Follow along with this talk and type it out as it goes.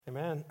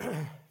Amen. If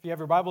you have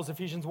your Bibles,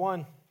 Ephesians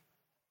 1.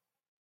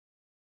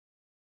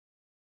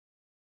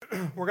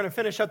 We're going to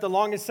finish up the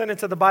longest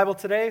sentence of the Bible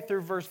today through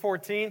verse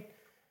 14.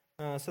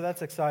 So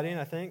that's exciting,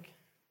 I think.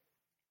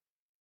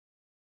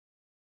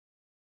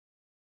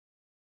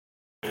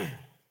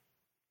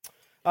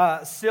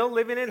 Still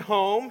living at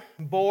home,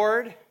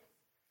 bored,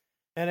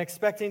 and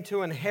expecting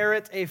to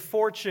inherit a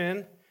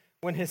fortune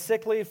when his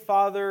sickly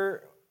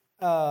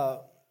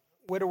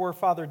widower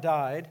father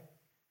died,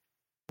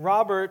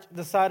 Robert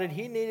decided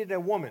he needed a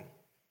woman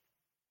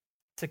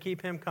to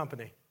keep him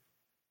company.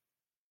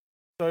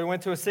 So he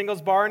went to a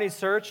singles bar and he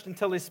searched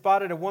until he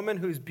spotted a woman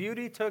whose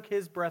beauty took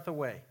his breath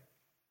away.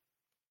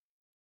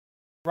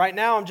 "Right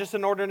now, I'm just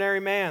an ordinary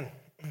man,"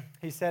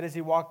 he said as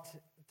he walked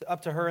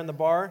up to her in the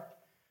bar.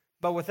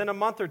 "But within a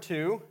month or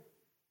two,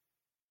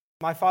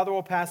 my father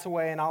will pass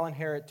away and I'll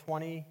inherit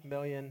 $20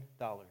 million.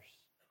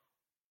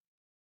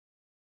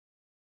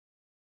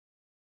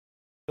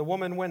 The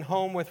woman went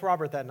home with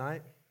Robert that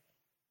night,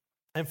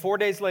 and 4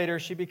 days later,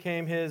 she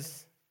became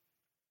his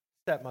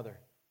stepmother.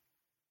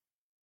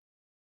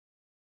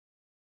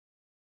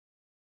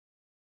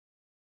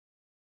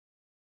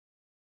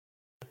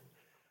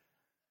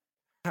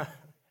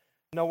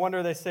 No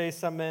wonder they say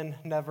some men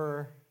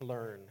never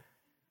learn.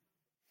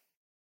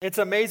 It's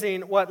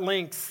amazing what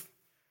lengths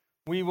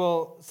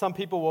some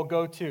people will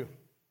go to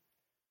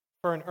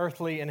for an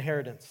earthly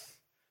inheritance,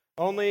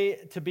 only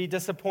to be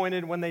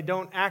disappointed when they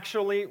don't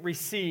actually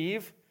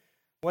receive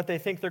what they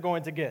think they're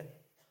going to get.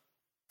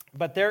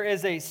 But there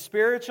is a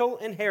spiritual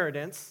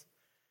inheritance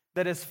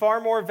that is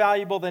far more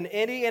valuable than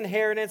any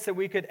inheritance that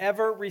we could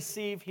ever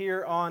receive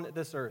here on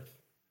this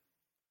earth.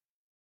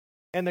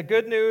 And the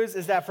good news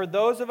is that for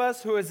those of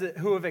us who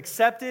have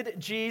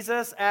accepted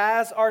Jesus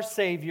as our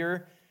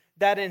Savior,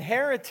 that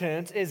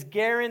inheritance is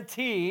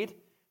guaranteed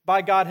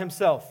by God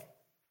Himself.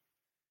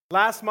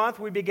 Last month,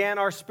 we began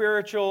our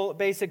spiritual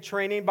basic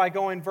training by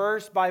going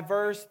verse by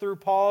verse through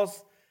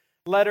Paul's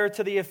letter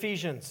to the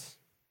Ephesians.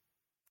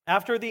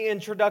 After the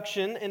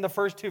introduction in the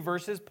first two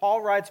verses,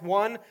 Paul writes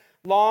one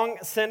long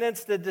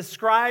sentence that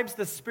describes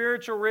the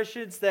spiritual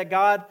riches that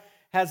God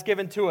has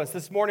given to us.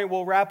 This morning,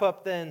 we'll wrap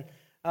up then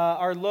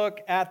our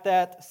look at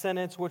that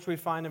sentence, which we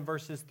find in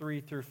verses 3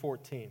 through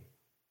 14.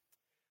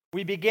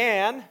 We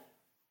began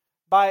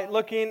by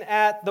looking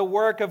at the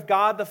work of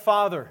God the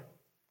Father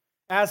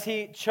as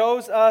He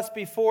chose us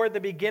before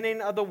the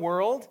beginning of the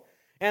world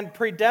and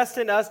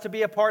predestined us to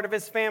be a part of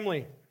His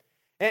family.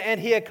 And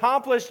He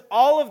accomplished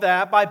all of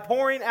that by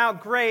pouring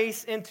out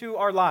grace into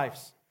our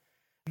lives.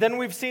 Then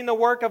we've seen the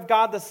work of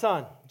God the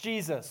Son,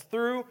 Jesus,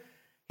 through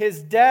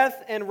His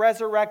death and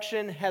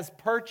resurrection has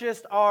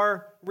purchased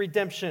our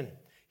redemption.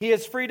 He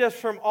has freed us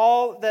from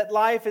all that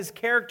life is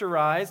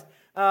characterized,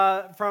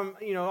 all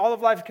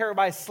of life is characterized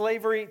by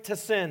slavery to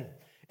sin.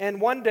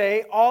 And one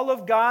day, all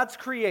of God's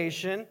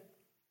creation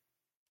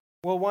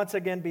will once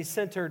again be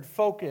centered,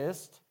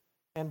 focused,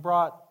 and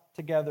brought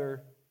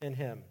together in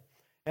Him.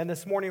 And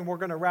this morning, we're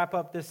going to wrap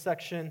up this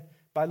section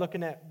by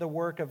looking at the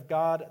work of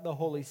God, the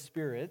Holy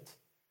Spirit,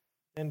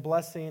 and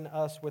blessing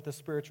us with the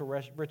spiritual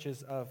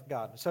riches of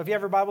God. So if you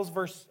have your Bibles,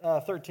 verse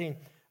 13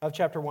 of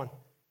chapter 1.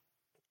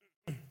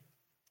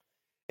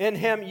 "In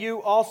Him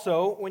you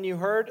also, when you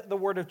heard the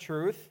word of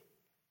truth,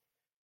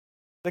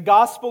 the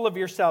gospel of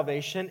your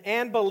salvation,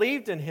 and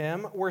believed in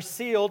Him, were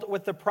sealed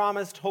with the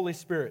promised Holy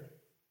Spirit,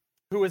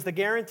 who is the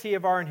guarantee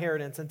of our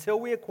inheritance until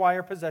we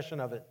acquire possession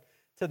of it,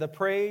 to the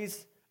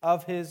praise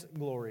of His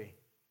glory."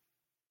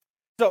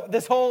 So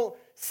this whole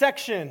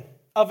section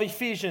of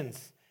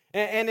Ephesians,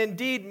 and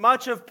indeed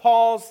much of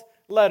Paul's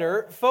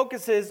letter,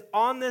 focuses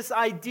on this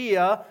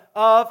idea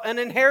of an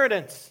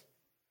inheritance.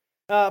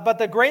 But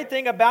the great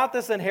thing about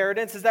this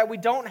inheritance is that we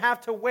don't have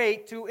to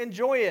wait to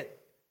enjoy it.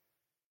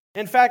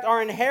 In fact,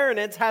 our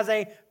inheritance has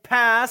a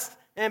past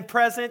and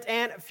present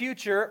and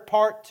future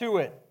part to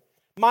it.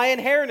 My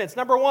inheritance,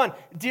 number one,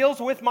 deals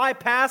with my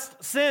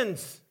past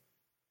sins.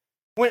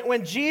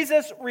 When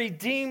Jesus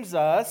redeems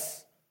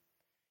us,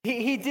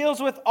 He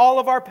deals with all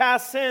of our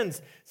past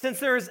sins. Since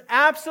there is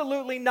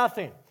absolutely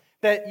nothing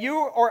that you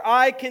or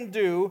I can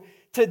do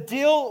to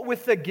deal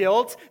with the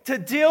guilt, to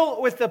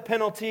deal with the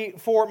penalty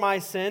for my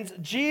sins,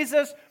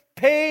 Jesus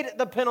paid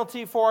the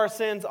penalty for our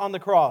sins on the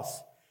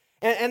cross.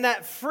 And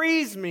that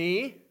frees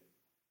me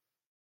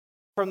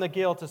from the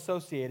guilt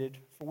associated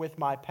with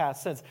my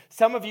past sins.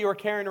 Some of you are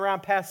carrying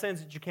around past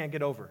sins that you can't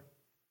get over.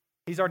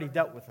 He's already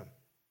dealt with them.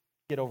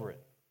 Get over it.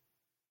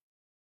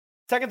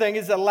 Second thing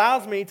is it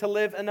allows me to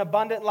live an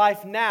abundant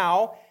life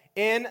now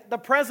in the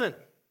present.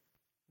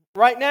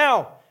 Right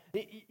now.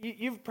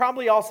 You've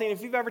probably all seen,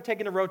 if you've ever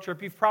taken a road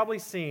trip, you've probably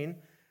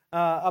seen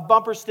a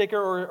bumper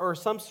sticker or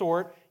some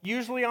sort,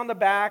 usually on the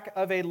back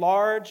of a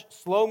large,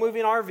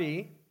 slow-moving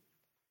RV,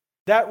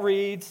 that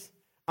reads,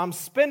 "I'm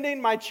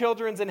spending my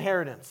children's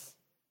inheritance."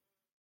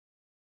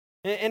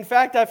 In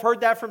fact, I've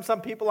heard that from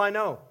some people I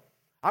know.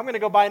 I'm going to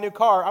go buy a new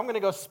car. I'm going to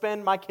go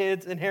spend my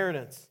kids'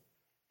 inheritance.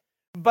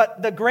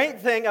 But the great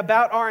thing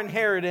about our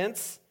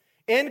inheritance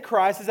in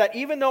Christ is that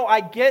even though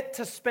I get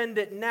to spend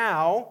it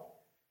now,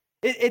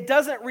 it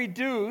doesn't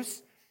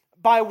reduce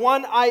by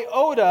one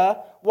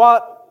iota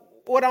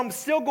what I'm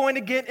still going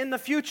to get in the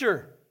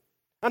future.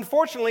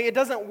 Unfortunately, it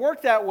doesn't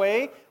work that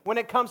way when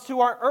it comes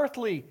to our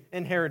earthly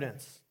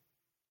inheritance.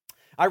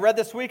 I read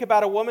this week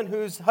about a woman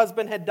whose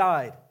husband had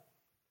died.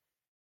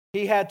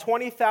 He had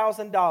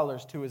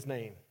 $20,000 to his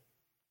name.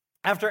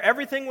 After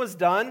everything was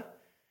done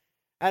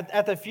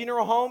at the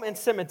funeral home and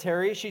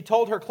cemetery, she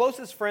told her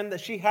closest friend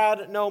that she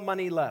had no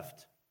money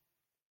left.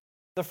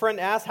 The friend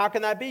asked, "How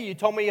can that be? You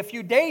told me a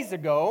few days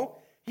ago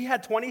he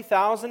had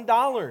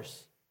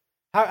 $20,000.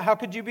 How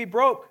could you be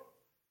broke?"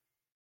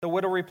 The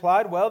widow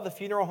replied, "Well, the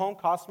funeral home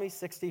cost me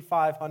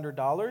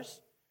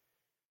 $6,500.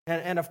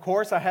 And of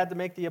course, I had to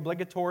make the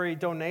obligatory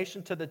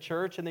donation to the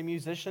church and the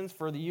musicians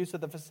for the use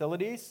of the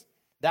facilities.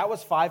 That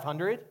was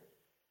 $500.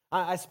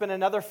 I spent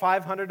another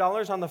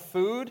 $500 on the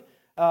food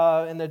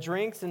and the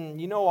drinks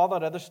and all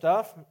that other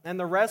stuff. And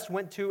the rest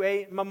went to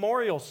a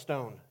memorial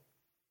stone."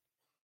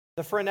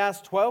 The friend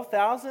asked,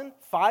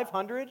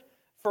 $12,500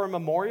 for a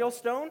memorial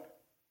stone?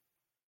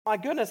 My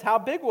goodness, how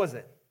big was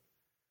it?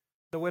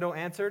 The widow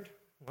answered,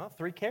 "Well,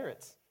 3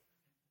 carats.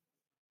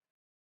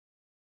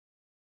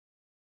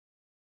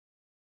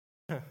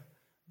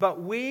 But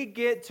we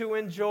get to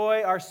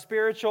enjoy our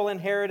spiritual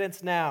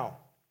inheritance now.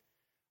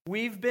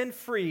 We've been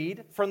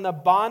freed from the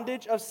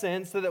bondage of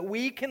sin so that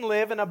we can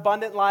live an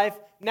abundant life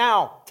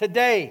now,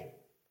 today.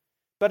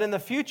 But in the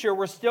future,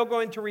 we're still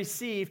going to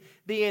receive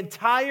the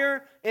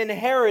entire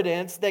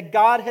inheritance that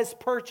God has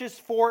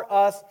purchased for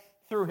us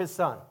through His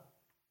Son.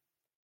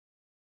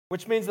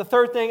 Which means the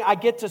third thing, I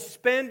get to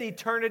spend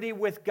eternity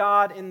with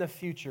God in the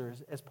future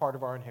as part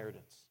of our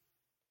inheritance.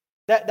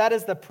 That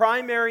is the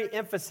primary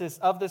emphasis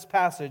of this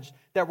passage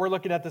that we're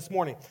looking at this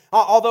morning.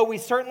 Although we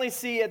certainly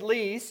see at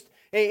least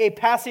a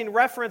passing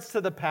reference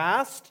to the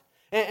past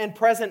and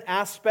present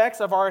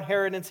aspects of our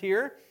inheritance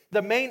here,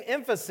 the main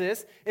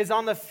emphasis is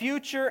on the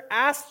future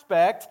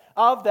aspect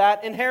of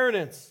that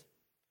inheritance.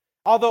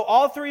 Although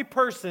all 3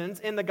 persons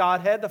in the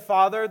Godhead, the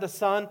Father, the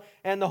Son,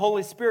 and the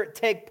Holy Spirit,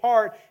 take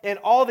part in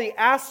all the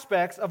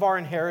aspects of our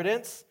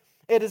inheritance,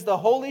 it is the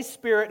Holy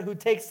Spirit who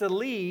takes the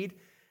lead,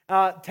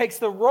 takes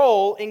the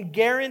role in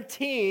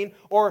guaranteeing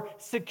or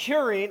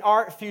securing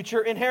our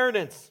future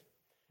inheritance.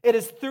 It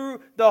is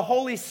through the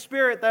Holy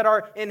Spirit that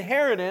our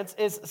inheritance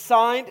is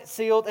signed,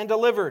 sealed, and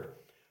delivered.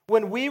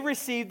 When we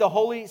receive the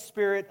Holy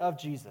Spirit of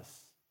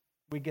Jesus,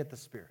 we get the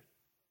Spirit.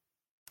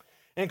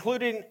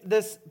 Including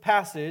this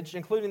passage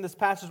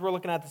we're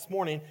looking at this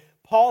morning,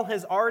 Paul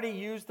has already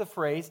used the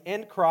phrase,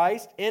 in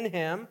Christ, in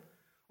Him,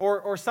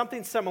 or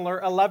something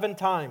similar 11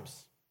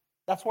 times.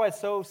 That's why it's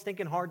so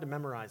stinking hard to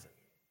memorize it.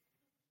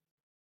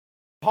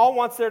 Paul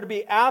wants there to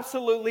be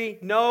absolutely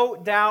no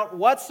doubt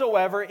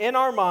whatsoever in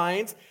our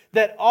minds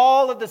that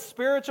all of the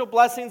spiritual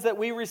blessings that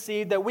we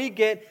receive, that we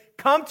get,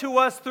 come to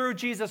us through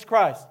Jesus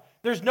Christ.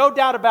 There's no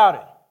doubt about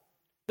it.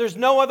 There's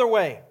no other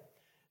way.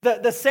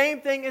 The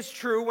same thing is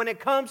true when it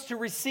comes to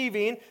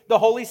receiving the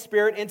Holy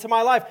Spirit into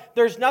my life.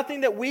 There's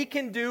nothing that we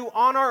can do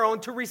on our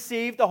own to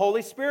receive the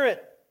Holy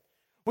Spirit.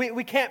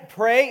 We can't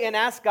pray and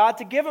ask God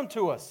to give Him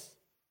to us.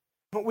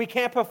 We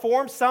can't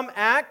perform some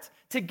act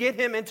to get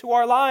Him into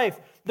our life.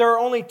 There are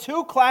only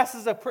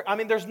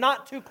there's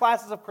not 2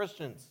 classes of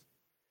Christians.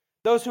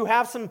 Those who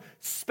have some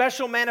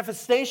special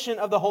manifestation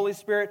of the Holy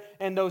Spirit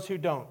and those who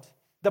don't.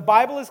 The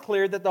Bible is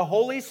clear that the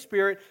Holy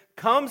Spirit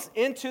comes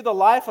into the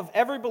life of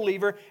every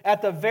believer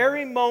at the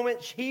very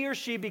moment he or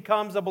she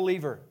becomes a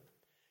believer.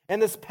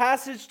 And this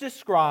passage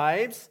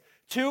describes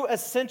 2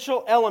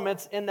 essential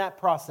elements in that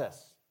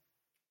process.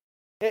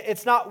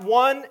 It's not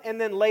one and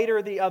then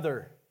later the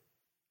other.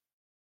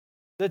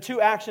 The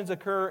 2 actions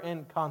occur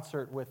in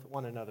concert with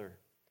one another.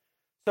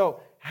 So,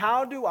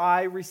 how do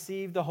I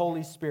receive the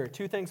Holy Spirit?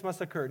 2 things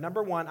must occur.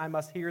 Number 1, I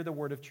must hear the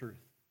word of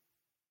truth.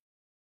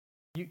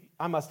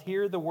 I must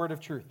hear the word of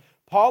truth.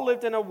 Paul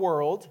lived in a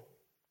world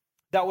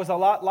that was a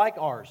lot like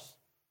ours.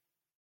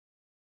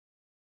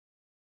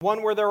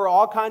 One where there were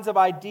all kinds of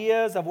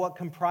ideas of what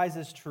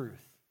comprises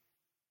truth.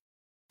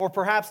 Or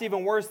perhaps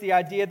even worse, the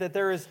idea that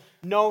there is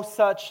no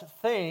such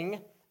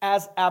thing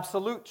as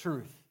absolute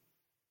truth.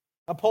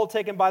 A poll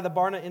taken by the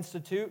Barna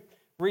Institute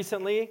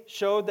recently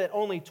showed that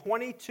only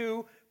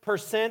 22%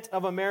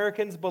 of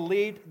Americans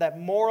believed that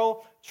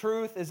moral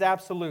truth is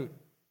absolute.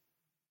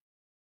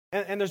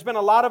 And there's been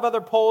a lot of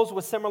other polls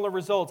with similar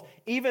results.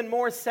 Even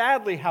more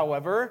sadly,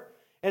 however,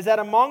 is that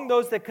among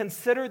those that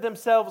consider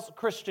themselves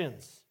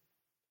Christians,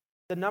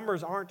 the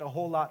numbers aren't a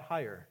whole lot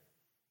higher.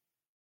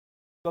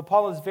 But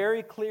Paul is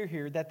very clear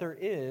here that there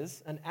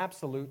is an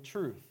absolute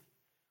truth.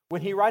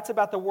 When he writes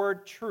about the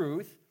word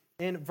truth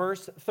in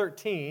verse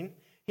 13,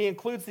 he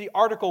includes the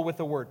article with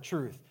the word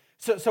truth.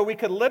 So we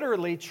could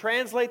literally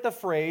translate the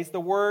phrase, the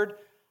word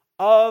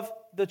of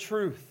the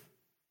truth.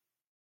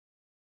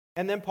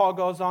 And then Paul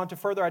goes on to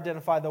further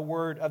identify the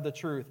word of the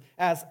truth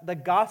as the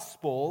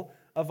gospel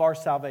of our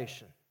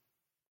salvation.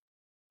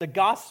 The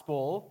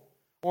gospel,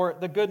 or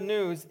the good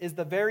news, is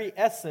the very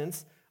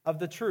essence of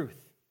the truth.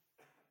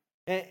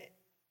 And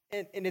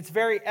its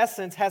very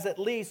essence has at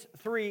least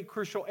 3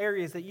 crucial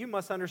areas that you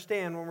must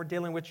understand when we're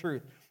dealing with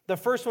truth. The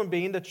first one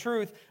being the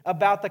truth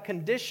about the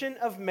condition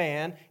of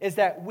man is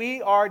that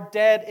we are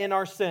dead in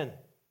our sin.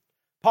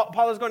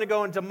 Paul is going to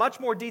go into much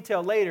more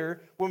detail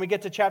later when we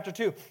get to chapter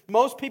 2.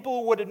 Most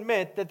people would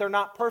admit that they're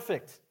not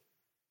perfect.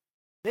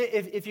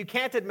 If you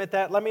can't admit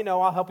that, let me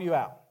know. I'll help you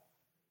out.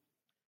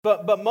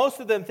 But most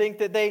of them think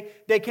that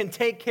they can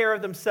take care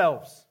of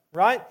themselves,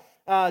 right?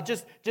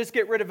 Just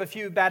get rid of a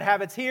few bad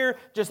habits here,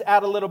 just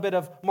add a little bit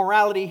of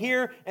morality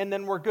here, and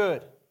then we're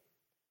good.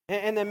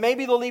 And then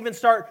maybe they'll even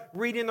start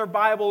reading their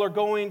Bible or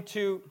going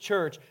to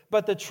church.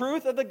 But the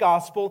truth of the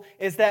gospel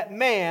is that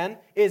man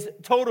is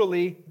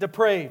totally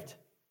depraved.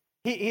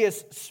 He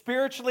is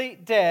spiritually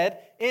dead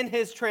in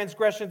his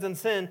transgressions and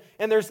sin,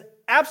 and there's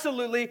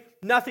absolutely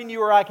nothing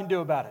you or I can do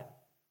about it.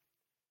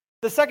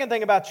 The second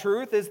thing about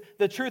truth is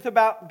the truth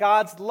about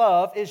God's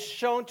love is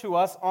shown to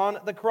us on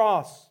the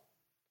cross.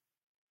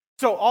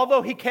 So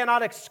although he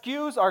cannot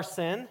excuse our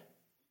sin,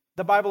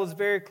 the Bible is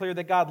very clear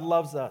that God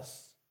loves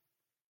us.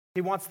 He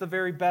wants the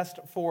very best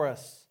for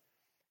us.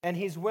 And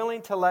he's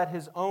willing to let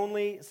his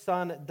only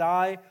son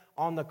die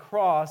on the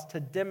cross to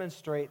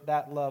demonstrate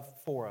that love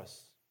for us.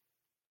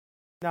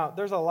 Now,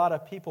 there's a lot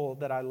of people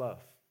that I love.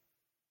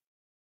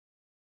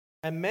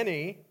 And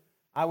many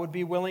I would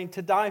be willing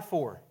to die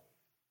for.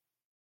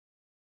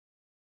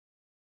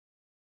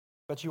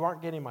 But you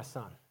aren't getting my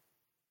son.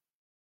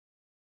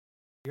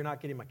 You're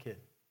not getting my kid.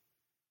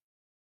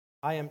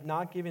 I am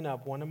not giving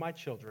up one of my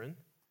children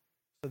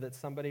so that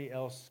somebody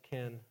else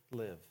can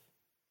live.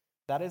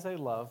 That is a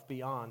love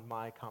beyond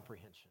my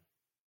comprehension.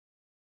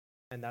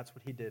 And that's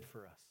what he did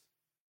for us.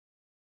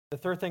 The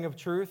third thing of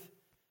truth,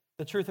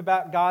 the truth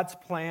about God's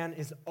plan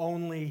is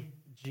only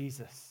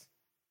Jesus.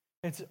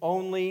 It's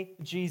only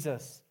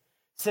Jesus.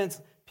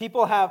 Since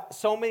people have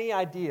so many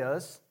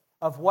ideas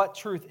of what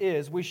truth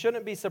is, we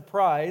shouldn't be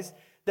surprised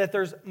that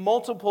there's a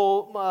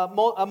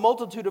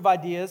multitude of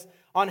ideas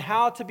on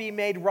how to be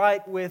made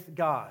right with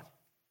God.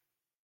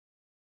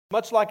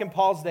 Much like in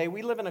Paul's day,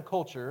 we live in a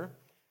culture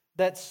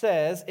that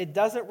says it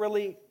doesn't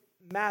really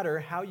matter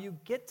how you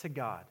get to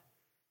God.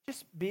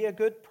 Just be a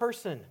good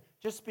person.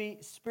 Just be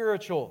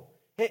spiritual.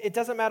 It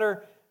doesn't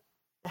matter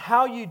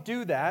how you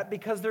do that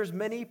because there's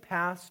many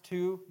paths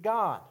to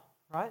God,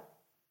 right?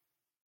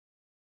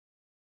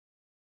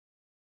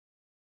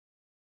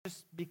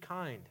 Just be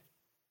kind.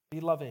 Be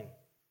loving.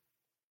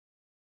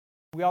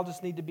 We all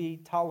just need to be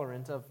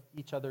tolerant of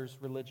each other's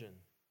religion.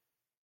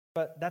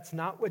 But that's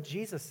not what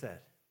Jesus said.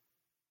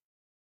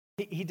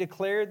 He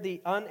declared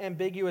the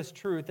unambiguous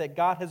truth that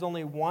God has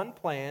only one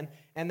plan,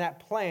 and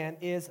that plan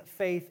is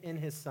faith in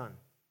his Son.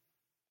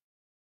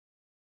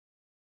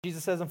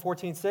 Jesus says in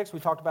 14:6, we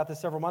talked about this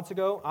several months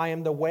ago, I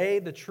am the way,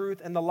 the truth,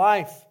 and the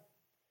life.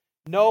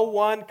 No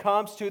one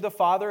comes to the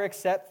Father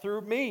except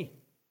through me.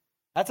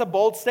 That's a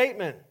bold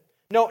statement.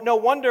 No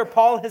wonder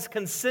Paul has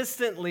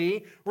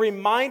consistently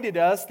reminded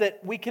us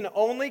that we can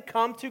only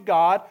come to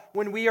God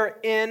when we are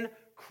in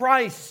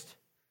Christ.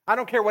 I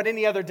don't care what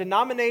any other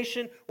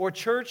denomination or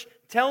church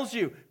tells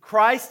you.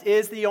 Christ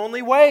is the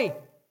only way.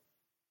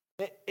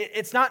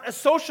 It's not a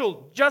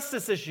social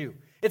justice issue.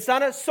 It's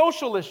not a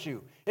social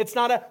issue. It's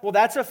not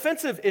that's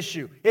offensive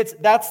issue.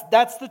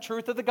 That's the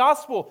truth of the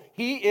gospel.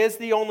 He is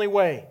the only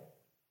way.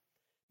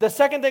 The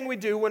second thing we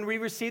do when we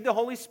receive the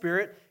Holy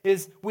Spirit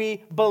is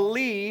we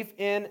believe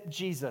in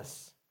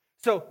Jesus.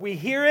 So we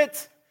hear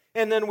it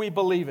and then we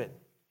believe it.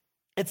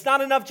 It's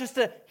not enough just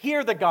to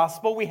hear the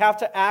gospel. We have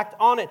to act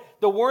on it.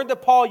 The word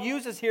that Paul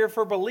uses here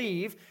for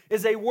believe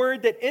is a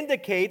word that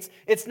indicates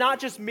it's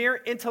not just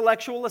mere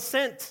intellectual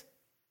assent.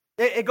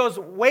 It goes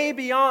way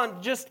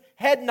beyond just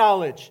head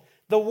knowledge.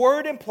 The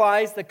word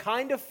implies the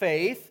kind of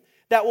faith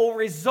that will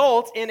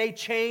result in a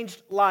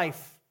changed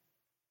life.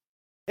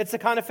 It's the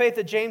kind of faith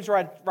that James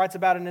writes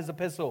about in his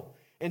epistle.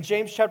 In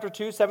James chapter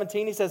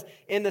 2:17, he says,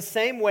 in the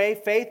same way,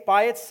 faith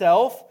by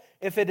itself,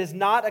 if it is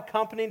not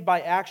accompanied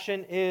by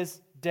action, is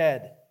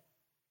dead.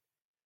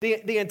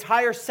 The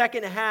entire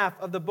second half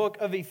of the book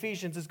of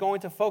Ephesians is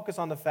going to focus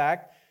on the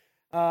fact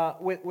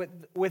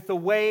with the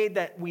way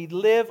that we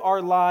live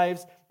our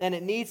lives, and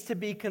it needs to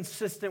be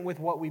consistent with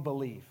what we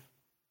believe.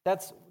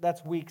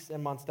 That's weeks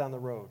and months down the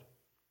road.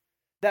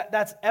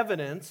 That's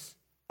evidence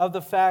of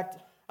the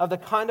fact of the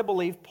kind of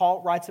belief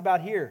Paul writes about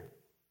here.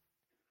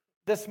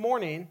 This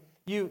morning,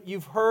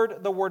 you've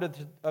heard the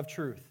word of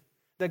truth,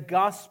 the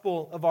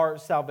gospel of our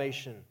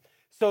salvation.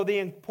 So the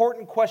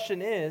important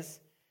question is,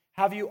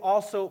 have you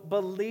also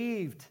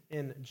believed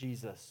in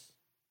Jesus?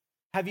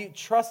 Have you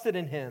trusted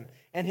in him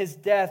and his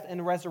death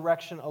and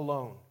resurrection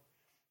alone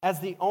as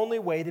the only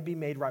way to be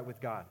made right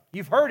with God?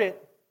 You've heard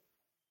it,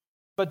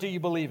 but do you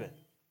believe it?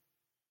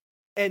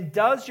 And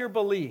does your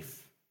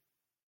belief,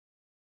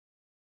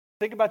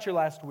 think about your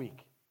last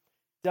week,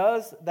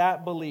 does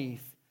that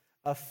belief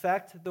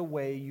affect the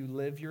way you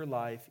live your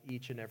life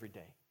each and every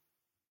day?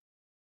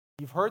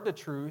 You've heard the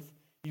truth,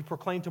 you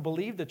proclaim to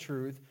believe the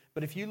truth,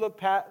 but if you look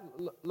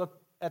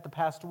at the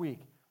past week,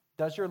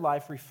 does your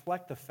life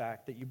reflect the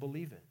fact that you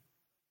believe it?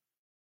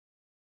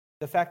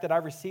 The fact that I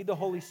receive the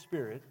Holy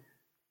Spirit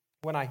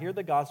when I hear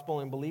the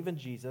gospel and believe in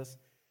Jesus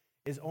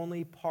is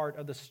only part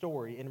of the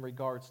story in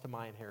regards to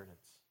my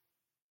inheritance.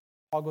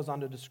 Paul goes on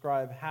to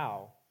describe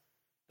how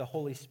the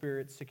Holy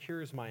Spirit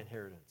secures my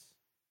inheritance.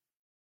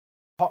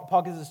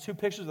 Paul gives us two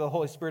pictures of the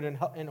Holy Spirit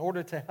in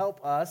order to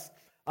help us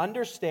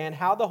understand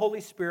how the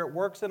Holy Spirit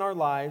works in our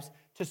lives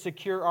to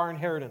secure our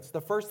inheritance.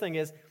 The first thing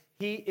is,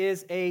 he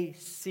is a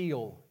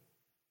seal.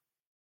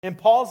 In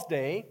Paul's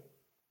day,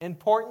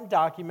 important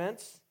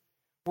documents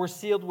were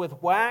sealed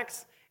with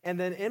wax and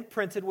then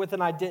imprinted with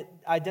an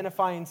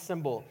identifying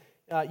symbol,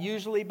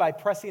 usually by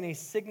pressing a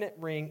signet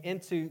ring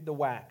into the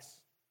wax.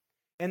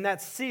 And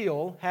that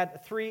seal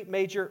had three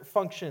major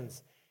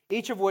functions,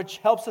 each of which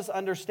helps us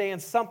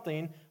understand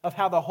something of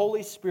how the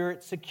Holy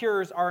Spirit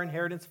secures our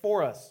inheritance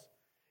for us.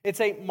 It's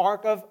a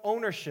mark of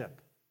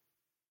ownership.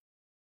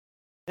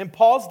 In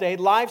Paul's day,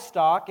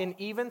 livestock and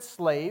even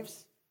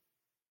slaves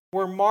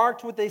were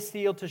marked with a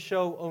seal to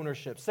show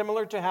ownership,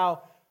 similar to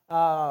how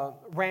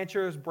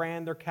ranchers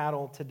brand their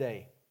cattle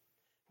today.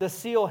 The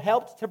seal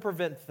helped to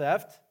prevent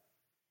theft,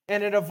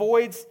 and it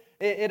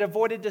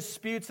avoided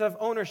disputes of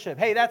ownership.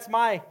 Hey, that's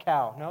my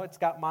cow. No, it's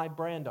got my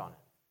brand on it.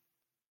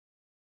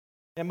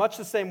 In much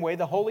the same way,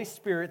 the Holy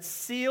Spirit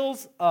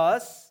seals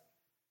us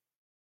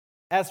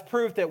as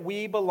proof that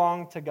we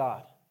belong to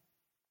God.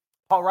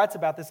 Paul writes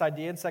about this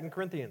idea in 2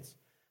 Corinthians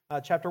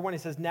chapter 1. He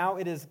says, "Now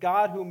it is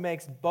God who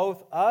makes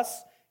both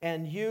us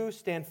and you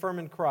stand firm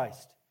in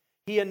Christ.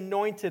 He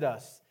anointed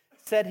us,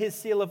 set his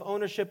seal of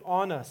ownership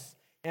on us,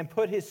 and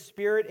put his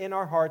Spirit in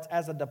our hearts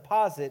as a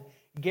deposit,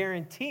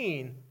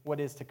 guaranteeing what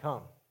is to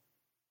come."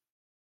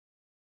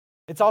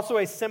 It's also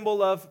a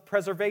symbol of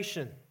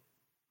preservation.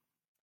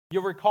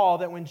 You'll recall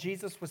that when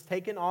Jesus was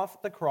taken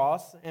off the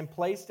cross and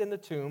placed in the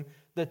tomb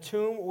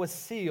was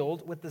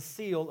sealed with the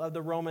seal of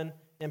the Roman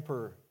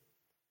emperor.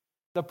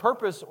 The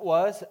purpose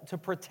was to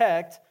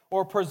protect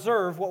or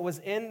preserve what was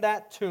in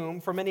that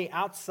tomb from any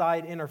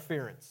outside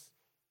interference.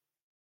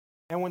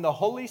 And when the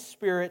Holy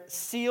Spirit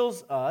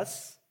seals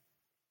us,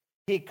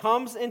 he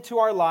comes into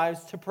our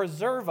lives to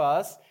preserve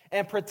us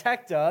and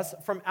protect us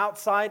from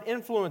outside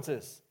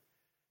influences.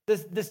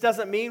 This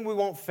doesn't mean we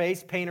won't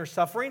face pain or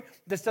suffering.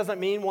 This doesn't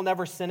mean we'll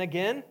never sin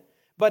again.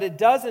 But it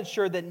does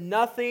ensure that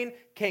nothing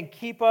can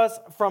keep us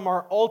from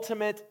our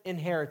ultimate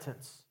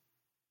inheritance.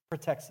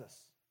 Protects us.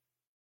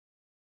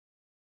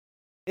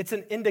 It's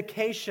an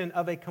indication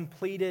of a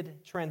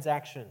completed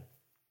transaction.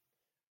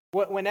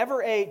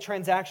 Whenever a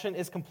transaction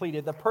is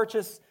completed, the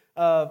purchase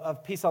of a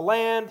piece of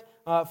land,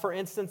 for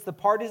instance, the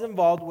parties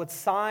involved would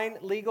sign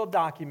legal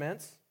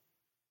documents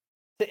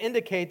to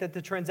indicate that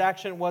the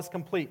transaction was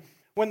complete.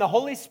 When the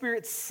Holy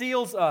Spirit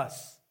seals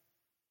us,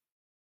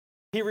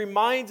 he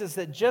reminds us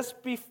that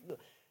just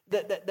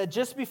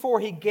before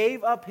he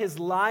gave up his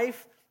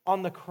life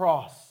on the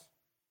cross,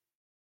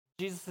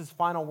 Jesus'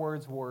 final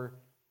words were,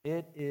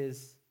 "It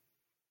is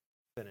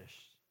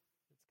finished."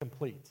 It's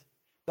complete.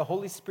 The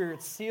Holy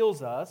Spirit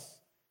seals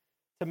us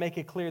to make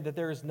it clear that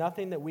there is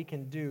nothing that we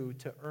can do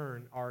to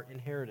earn our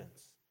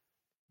inheritance.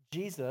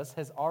 Jesus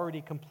has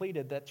already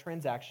completed that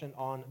transaction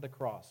on the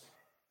cross.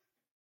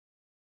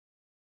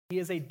 He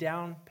is a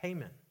down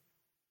payment.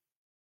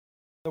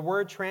 The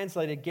word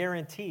translated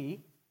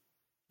guarantee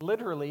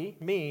literally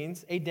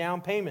means a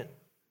down payment.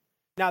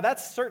 Now,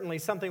 that's certainly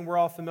something we're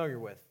all familiar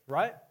with,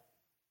 right?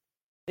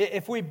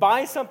 If we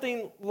buy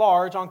something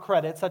large on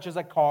credit, such as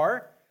a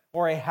car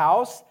or a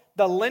house,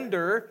 the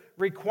lender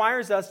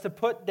requires us to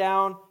put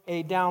down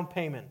a down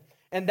payment.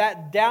 And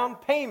that down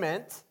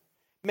payment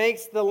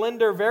makes the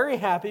lender very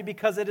happy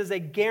because it is a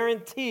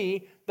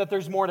guarantee that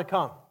there's more to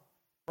come,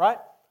 right?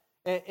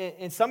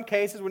 In some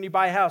cases, when you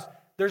buy a house,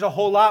 there's a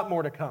whole lot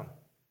more to come.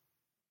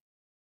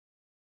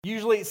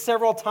 Usually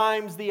several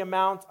times the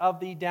amount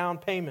of the down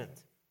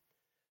payment.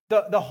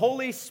 The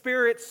Holy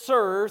Spirit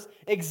serves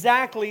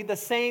exactly the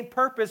same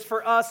purpose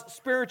for us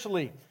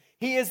spiritually.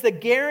 He is the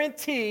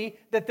guarantee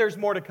that there's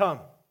more to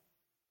come.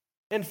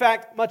 In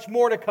fact, much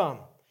more to come.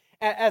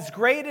 As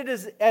great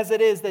as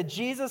it is that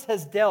Jesus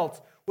has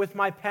dealt with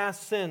my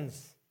past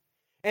sins,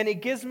 and he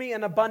gives me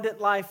an abundant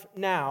life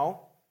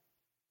now,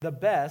 the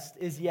best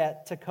is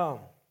yet to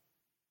come.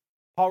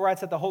 Paul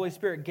writes that the Holy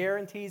Spirit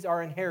guarantees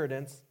our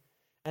inheritance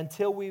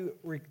until we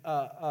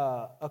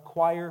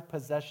acquire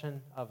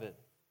possession of it.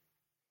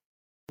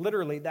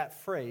 Literally, that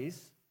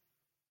phrase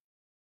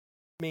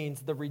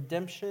means the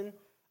redemption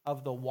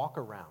of the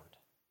walk-around.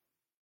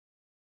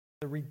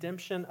 The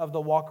redemption of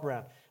the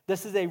walk-around.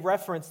 This is a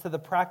reference to the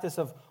practice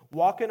of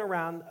walking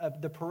around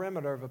the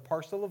perimeter of a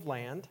parcel of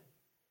land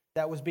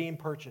that was being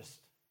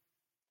purchased.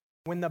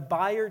 When the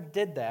buyer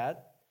did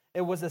that,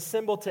 it was a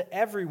symbol to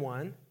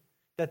everyone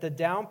that the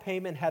down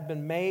payment had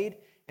been made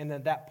and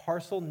that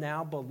parcel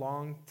now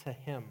belonged to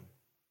him.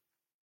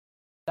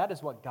 That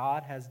is what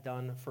God has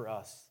done for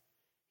us.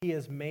 He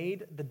has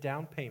made the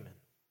down payment,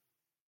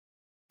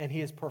 and he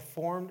has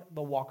performed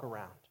the walk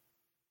around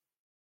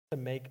to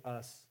make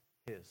us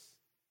his.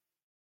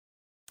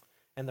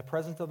 And the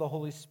presence of the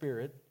Holy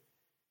Spirit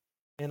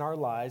in our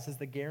lives is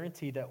the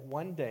guarantee that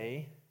one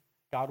day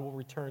God will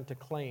return to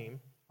claim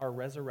our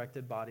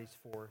resurrected bodies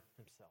for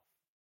himself.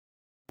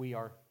 We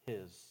are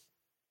his.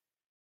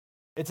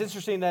 It's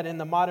interesting that in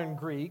the modern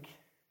Greek,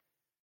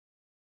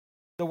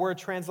 the word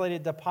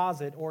translated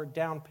deposit or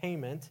down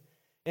payment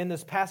in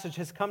this passage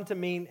has come to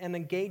mean an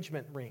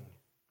engagement ring.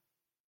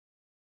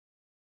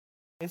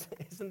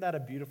 Isn't that a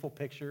beautiful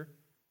picture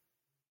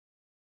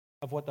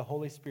of what the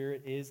Holy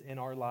Spirit is in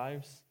our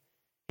lives?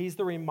 He's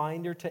the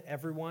reminder to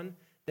everyone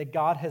that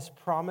God has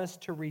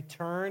promised to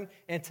return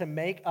and to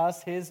make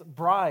us His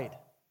bride.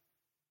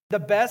 The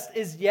best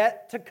is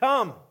yet to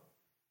come.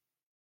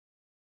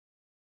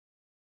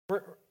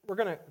 We're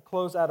going to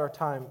close out our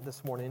time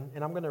this morning,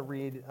 and I'm going to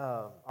read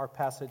our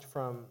passage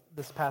from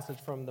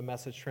the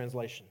Message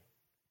translation.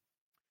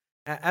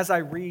 As I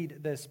read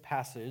this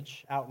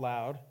passage out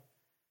loud,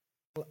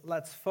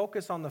 let's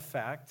focus on the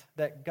fact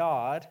that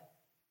God,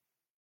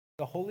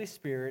 the Holy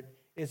Spirit,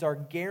 is our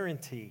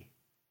guarantee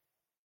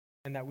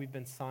and that we've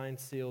been signed,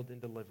 sealed, and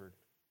delivered.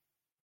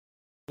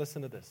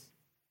 Listen to this.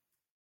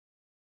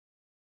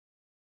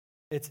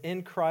 It's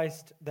in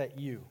Christ that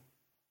you,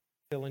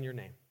 fill in your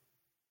name.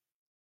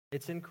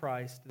 It's in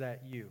Christ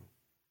that you,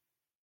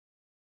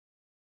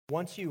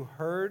 once you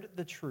heard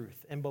the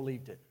truth and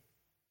believed it,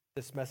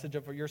 this message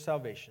of your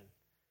salvation,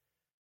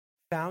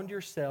 found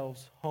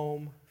yourselves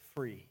home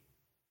free,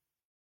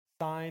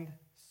 signed,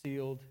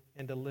 sealed,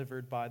 and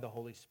delivered by the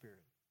Holy Spirit.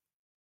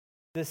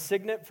 This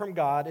signet from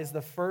God is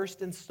the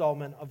first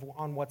installment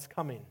on what's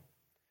coming,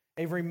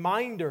 a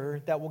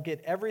reminder that we'll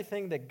get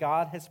everything that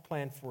God has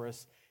planned for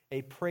us,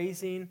 a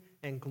praising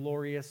and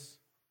glorious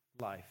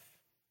life.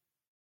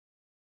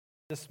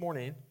 This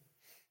morning,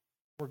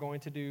 we're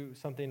going to do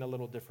something a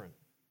little different.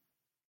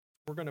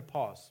 We're going to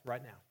pause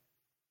right now.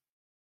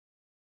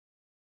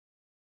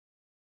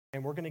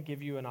 And we're going to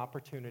give you an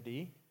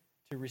opportunity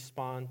to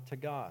respond to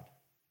God.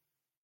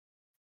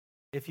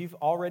 If you've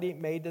already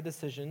made the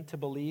decision to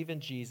believe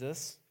in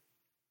Jesus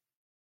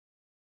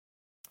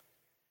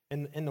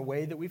in the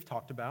way that we've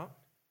talked about,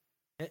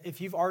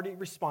 if you've already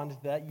responded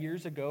to that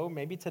years ago,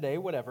 maybe today,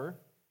 whatever,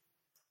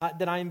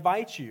 then I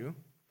invite you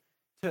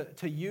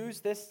to use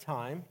this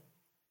time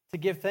to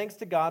give thanks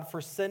to God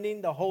for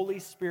sending the Holy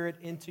Spirit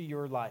into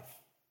your life.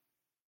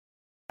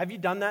 Have you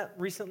done that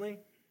recently?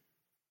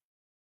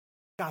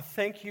 God,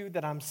 thank you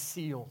that I'm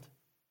sealed.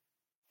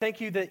 Thank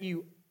you that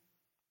you've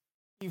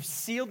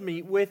sealed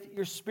me with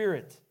your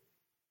Spirit.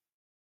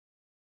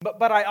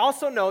 But I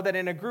also know that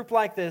in a group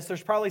like this,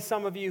 there's probably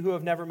some of you who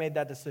have never made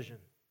that decision.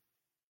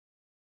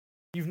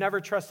 You've never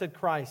trusted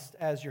Christ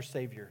as your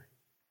Savior.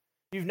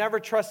 You've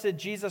never trusted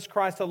Jesus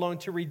Christ alone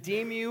to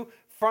redeem you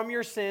from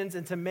your sins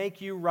and to make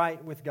you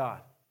right with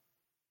God.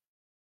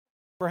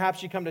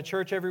 Perhaps you come to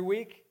church every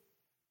week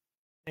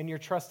and you're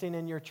trusting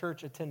in your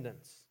church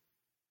attendance.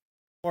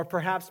 Or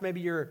perhaps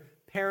maybe your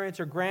parents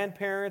or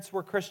grandparents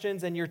were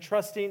Christians and you're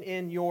trusting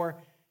in your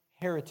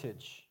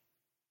heritage.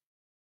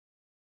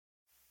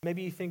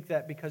 Maybe you think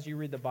that because you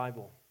read the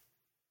Bible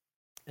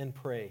and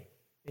pray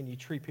and you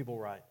treat people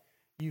right,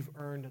 you've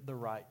earned the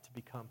right to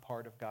become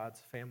part of God's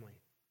family.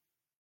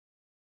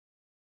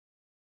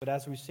 But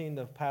as we've seen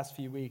the past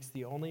few weeks,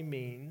 the only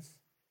means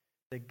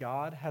that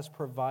God has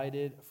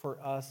provided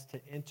for us to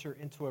enter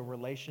into a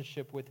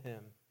relationship with Him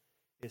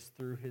is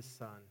through His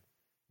Son,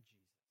 Jesus.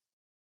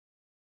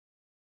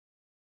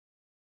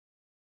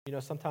 You know,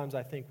 sometimes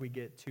I think we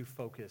get too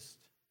focused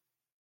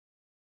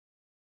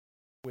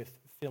with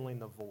filling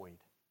the void.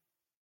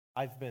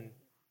 I've been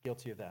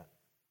guilty of that.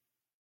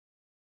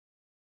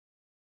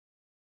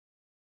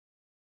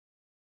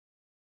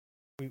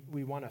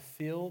 We want to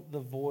fill the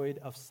void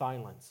of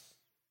silence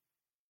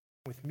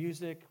with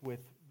music, with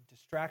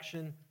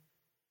distraction,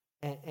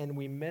 and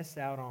we miss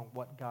out on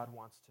what God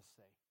wants to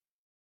say.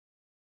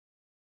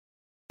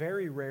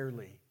 Very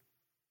rarely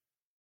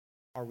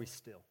are we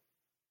still.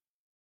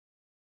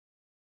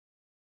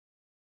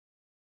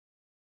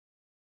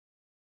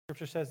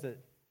 Scripture says that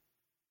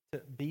to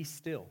be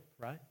still,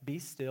 right? Be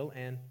still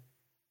and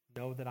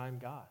know that I'm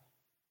God.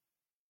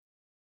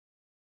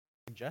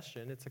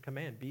 Suggestion, it's a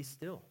command. Be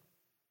still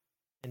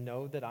and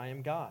know that I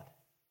am God.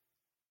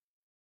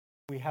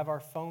 We have our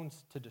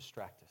phones to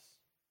distract us.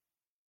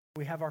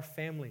 We have our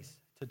families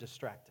to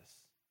distract us.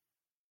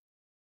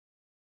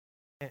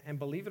 And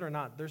believe it or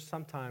not, there's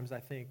sometimes I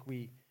think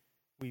we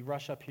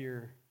rush up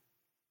here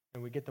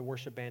and we get the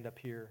worship band up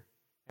here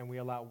and we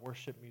allow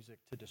worship music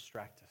to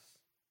distract us.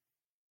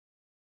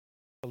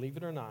 Believe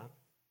it or not,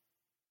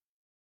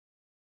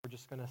 we're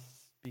just going to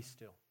be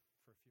still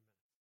for a few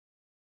minutes.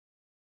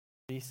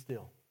 Be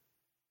still.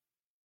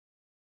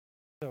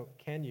 So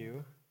can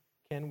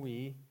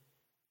we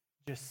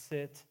just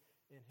sit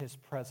in His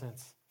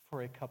presence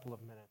for a couple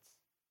of minutes?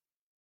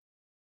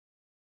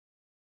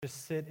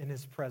 Just sit in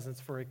His presence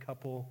for a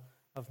couple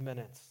of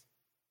minutes.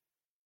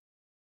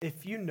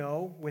 If you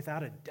know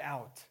without a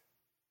doubt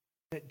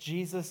that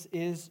Jesus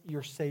is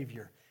your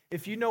Savior,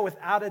 if you know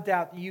without a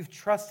doubt you've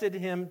trusted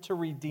Him to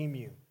redeem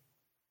you,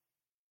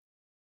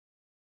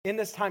 in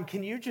this time,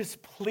 can you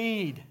just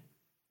plead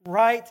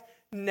right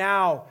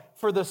now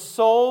for the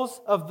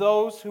souls of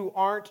those who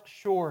aren't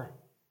sure?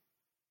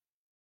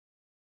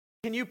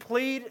 Can you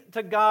plead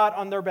to God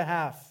on their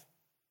behalf?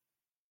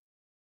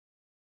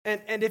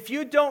 And if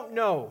you don't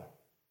know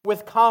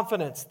with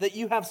confidence that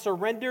you have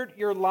surrendered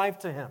your life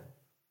to him,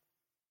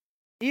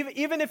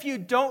 even if you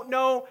don't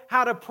know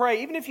how to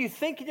pray, even if you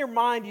think in your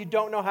mind you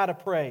don't know how to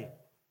pray,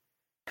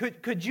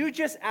 could you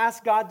just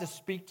ask God to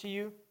speak to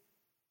you?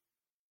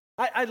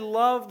 I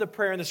love the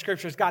prayer in the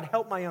scriptures, God,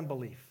 help my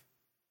unbelief.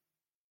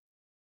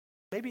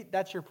 Maybe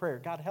that's your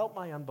prayer. God, help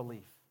my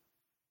unbelief.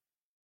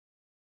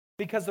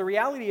 Because the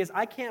reality is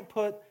I can't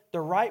put the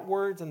right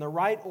words in the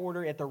right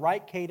order, at the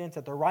right cadence,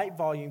 at the right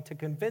volume to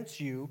convince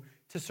you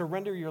to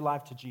surrender your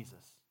life to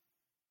Jesus.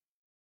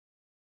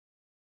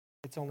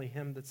 It's only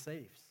him that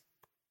saves.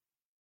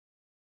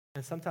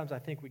 And sometimes I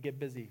think we get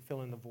busy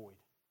filling the void,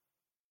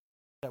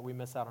 that we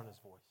miss out on his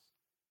voice.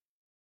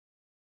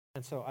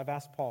 And so I've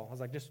asked Paul, I was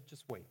like,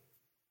 just wait.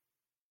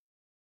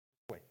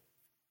 Wait.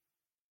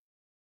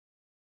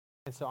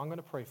 And so I'm going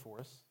to pray for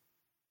us,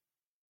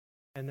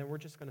 and then we're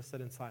just going to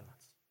sit in silence.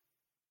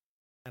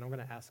 And I'm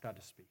going to ask God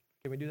to speak.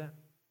 Can we do that?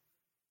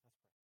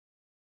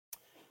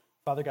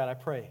 Father God, I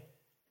pray.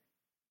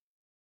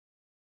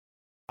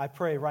 I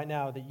pray right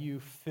now that you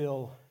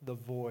fill the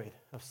void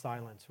of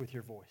silence with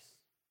your voice.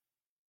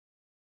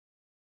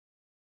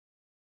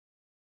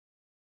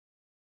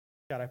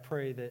 God, I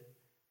pray that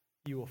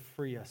you will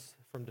free us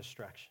from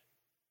distraction.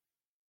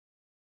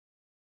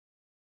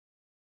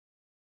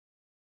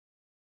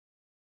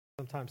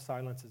 Sometimes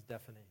silence is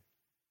deafening.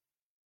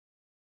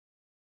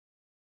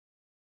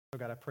 So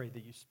God, I pray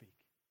that you speak.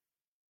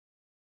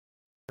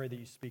 I pray that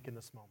you speak in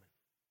this moment.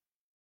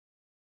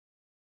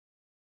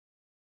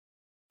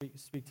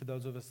 Speak to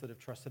those of us that have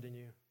trusted in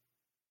you.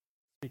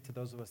 Speak to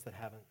those of us that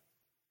haven't.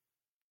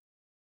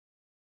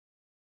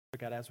 But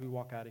God, as we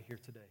walk out of here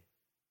today,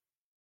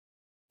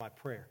 my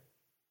prayer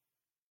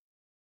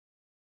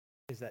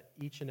is that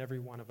each and every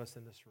one of us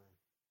in this room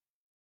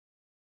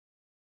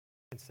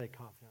can say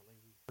confidently,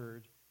 we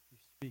heard you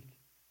speak.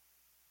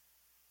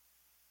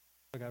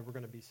 So God, we're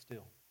going to be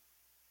still.